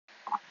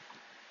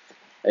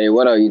Hey,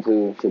 what up,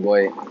 YouTube? It's your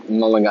boy,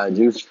 Nolan Got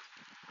Juice.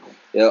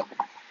 Yep,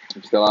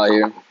 I'm still out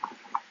here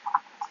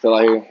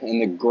in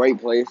the great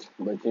place,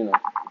 but still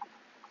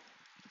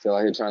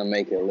out here trying to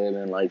make a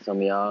living like some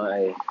of y'all.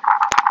 Hey,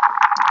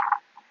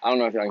 I don't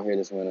know if y'all can hear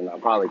this wind or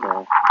not. Probably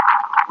can,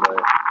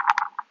 but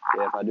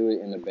yeah, if I do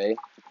it in the bay,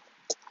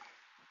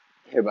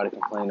 everybody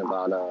complain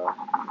about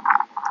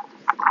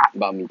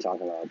me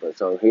talking about it. But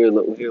so here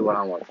what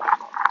I want to talk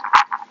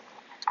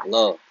about.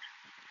 Love.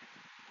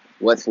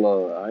 What's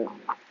love? All right.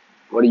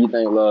 What do you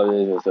think love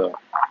is yourself?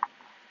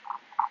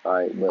 All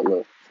right, but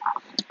look.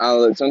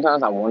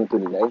 Sometimes I wonder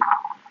through the day,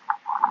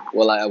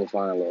 will I ever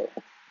find love?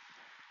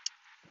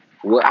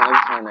 Will I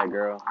ever find that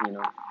girl? Who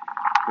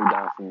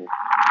down for me?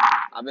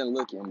 I've been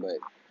looking, but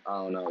I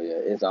don't know yet.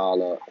 It's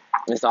all up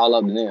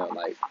to them.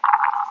 Like,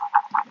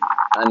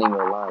 I ain't even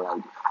gonna lie.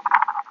 Like,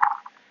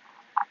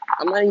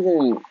 I'm not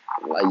even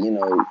like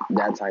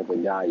that type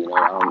of guy.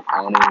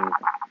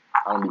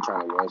 I don't be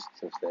trying to rush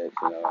to steps.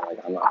 Like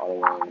I'm not all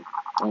one.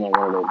 I'm not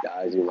one of those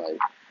guys who like,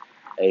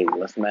 hey,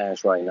 let's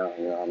smash right now.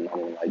 I'm not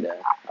even like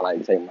that. I like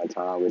to take my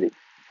time with it.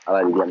 I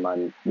like to get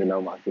my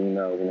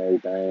females and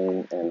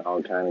everything and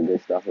all kind of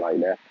good stuff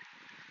like that.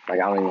 Like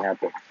I don't even have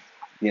to,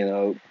 you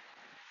know,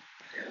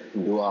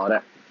 do all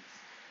that.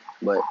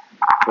 But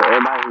for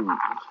everybody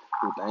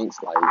who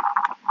thinks like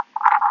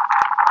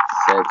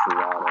sex is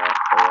all that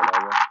or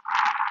whatever,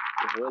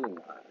 it's really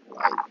not.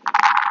 Like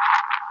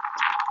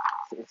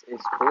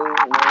it's cool and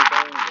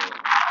everything, but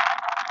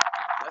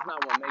that's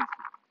not what makes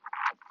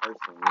a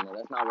person.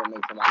 That's not what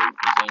makes somebody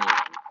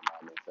genuine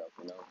about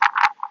themselves.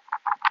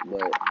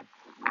 But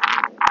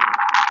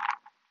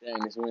dang,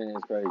 this wind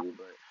is crazy.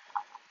 But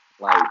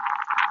like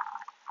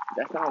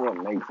that's not what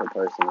makes a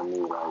person to me.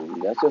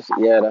 Like that's just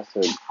that's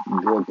a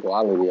good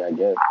quality, I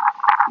guess.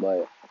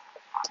 But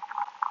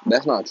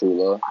that's not true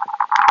love.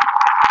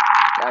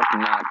 That's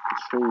not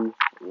true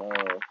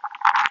love.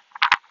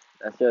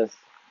 That's just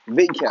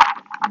big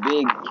cap.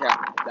 Big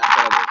cap. That's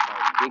what it is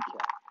called. Big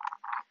cap.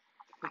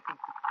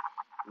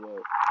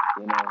 Look,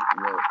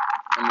 look.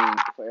 I mean,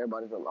 for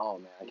everybody's like, oh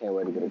man, I can't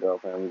wait to get a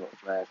girlfriend. We gonna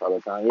smash all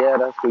the time. Yeah,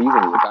 that's cool. You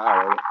can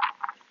retire, right?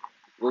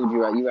 What would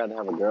you rather? You rather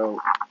have a girl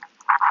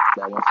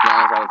that wants to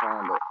smash all the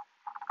time, but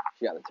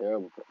she got a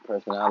terrible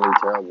personality,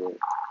 terrible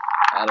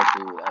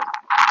attitude.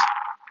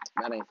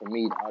 That ain't for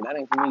me, dog. That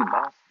ain't for me,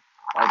 boss.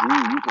 That's you.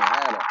 You can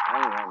have that. I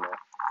ain't want that.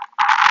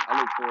 I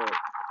look for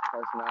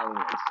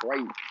personality and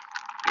traits,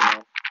 you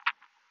know.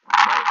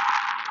 But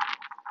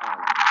I don't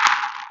know.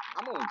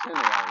 I'm on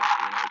Tinder right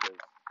now, 'cause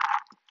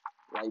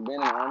like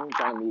being in the army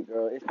trying to meet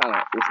girls, it's kind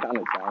of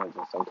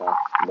challenging sometimes.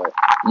 But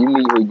you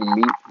meet who you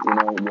meet,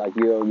 like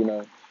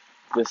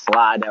just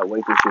slide that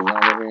waitress your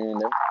number here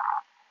and there.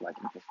 Like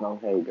you just know,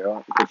 hey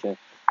girl, put your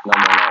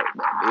number on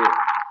that bill.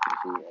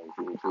 And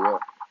she hit you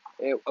up.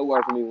 It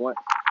worked for me once,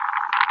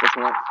 just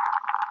once.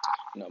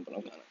 But I'm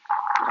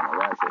kind of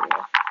ratchet.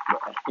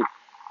 But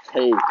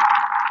hey,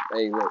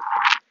 hey, look,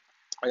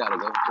 I gotta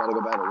go. Gotta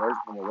go back to work.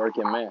 I'm a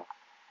working man.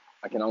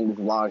 I can only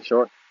vlog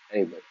short.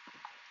 But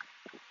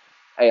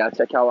hey, I'll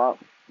check y'all out.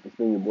 It's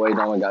been your boy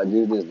Don Got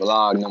Juice. This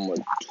vlog number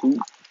 2.